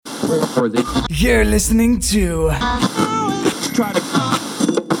You're listening to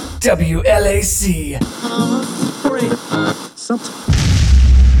WLAC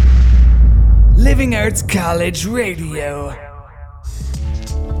Living Arts College Radio.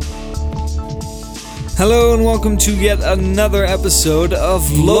 Hello and welcome to yet another episode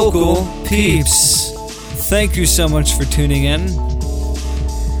of Local Peeps. Thank you so much for tuning in.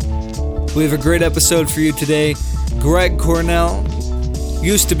 We have a great episode for you today. Greg Cornell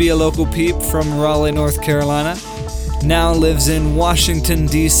used to be a local peep from Raleigh, North Carolina, now lives in Washington,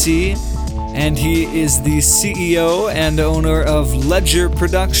 D.C., and he is the CEO and owner of Ledger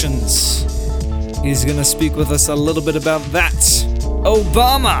Productions. He's going to speak with us a little bit about that.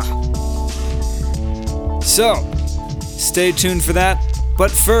 Obama! So, stay tuned for that. But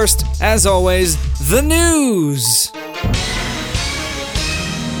first, as always, the news!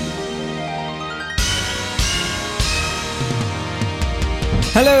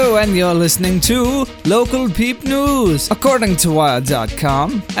 Hello, and you're listening to Local Peep News. According to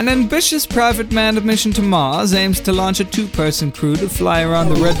Wired.com, an ambitious private manned mission to Mars aims to launch a two-person crew to fly around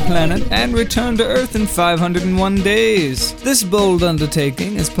the Red Planet and return to Earth in 501 days. This bold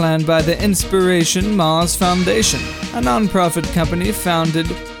undertaking is planned by the Inspiration Mars Foundation, a non-profit company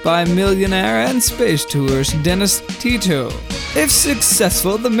founded by millionaire and space tourist Dennis Tito. If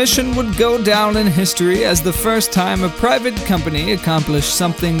successful, the mission would go down in history as the first time a private company accomplished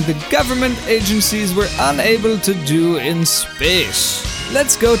something the government agencies were unable to do in space.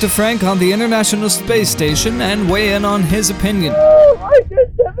 Let's go to Frank on the International Space Station and weigh in on his opinion. I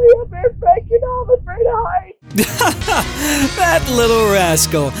just sent me up here, Frank, you know I'm afraid of heights. That little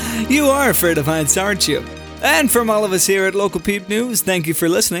rascal. You are afraid of heights, aren't you? And from all of us here at Local Peep News, thank you for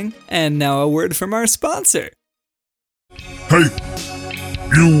listening. And now a word from our sponsor. Hey,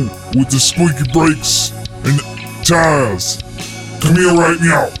 you with the squeaky brakes and tires, come here right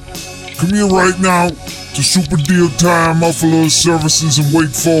now. Come here right now to Super Deal Tire Muffler Services in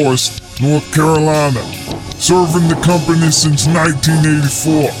Wake Forest, North Carolina. Serving the company since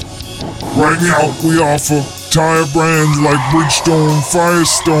 1984. Right now we offer tire brands like Bridgestone,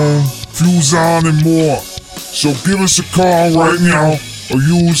 Firestone, Fuson, and more. So give us a call right now or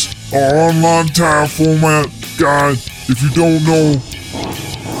use our online tire format guide if you don't know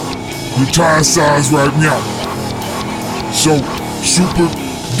your tire size right now. So, super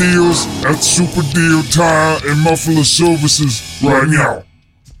deals at Super Deal Tire and Muffler Services right now.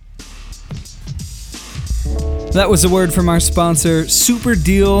 That was a word from our sponsor, Super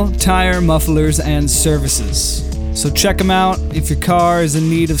Deal Tire Mufflers and Services. So check them out if your car is in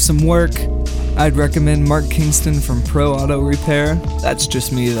need of some work. I'd recommend Mark Kingston from Pro Auto Repair. That's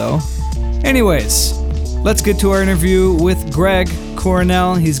just me though. Anyways, let's get to our interview with Greg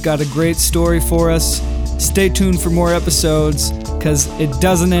Cornell. He's got a great story for us. Stay tuned for more episodes, because it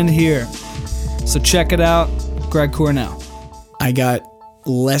doesn't end here. So check it out, Greg Cornell. I got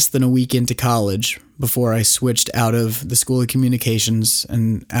less than a week into college before I switched out of the School of Communications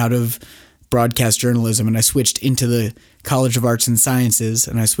and out of broadcast journalism, and I switched into the College of Arts and Sciences,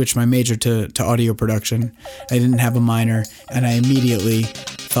 and I switched my major to audio production. I didn't have a minor, and I immediately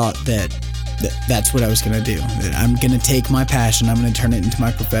thought that that's what I was going to do. That I'm going to take my passion, I'm going to turn it into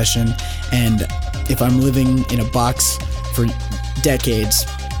my profession, and if I'm living in a box for decades,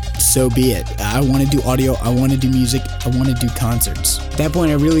 so be it. I want to do audio, I want to do music, I want to do concerts. At that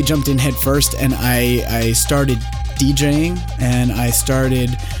point, I really jumped in head first, and I started DJing, and I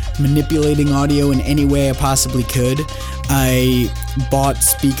started manipulating audio in any way I possibly could. I bought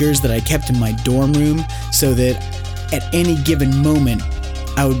speakers that I kept in my dorm room so that at any given moment,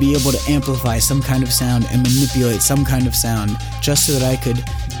 I would be able to amplify some kind of sound and manipulate some kind of sound just so that I could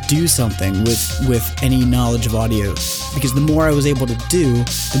do something with any knowledge of audio. Because the more I was able to do,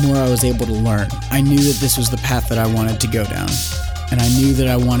 the more I was able to learn. I knew that this was the path that I wanted to go down. And I knew that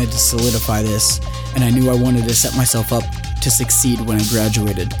I wanted to solidify this, and I knew I wanted to set myself up to succeed when I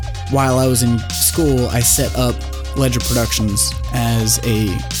graduated. While I was in school, I set up Ledger Productions as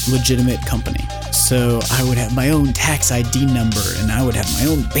a legitimate company. So I would have my own tax ID number, and I would have my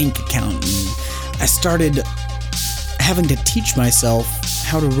own bank account, and I started having to teach myself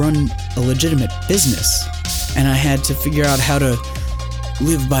how to run a legitimate business. And I had to figure out how to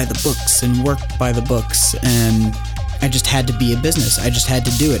live by the books and work by the books, and I just had to be a business. I just had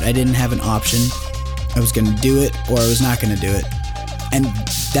to do it. I didn't have an option. I was going to do it or I was not going to do it. And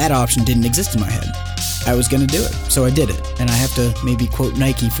that option didn't exist in my head. I was going to do it, so I did it. And I have to maybe quote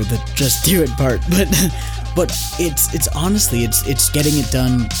Nike for the just do it part, but it's honestly, it's getting it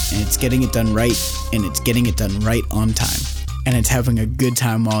done, and it's getting it done right, and it's getting it done right on time. And it's having a good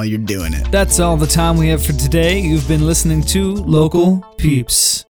time while you're doing it. That's all the time we have for today. You've been listening to Local Peeps.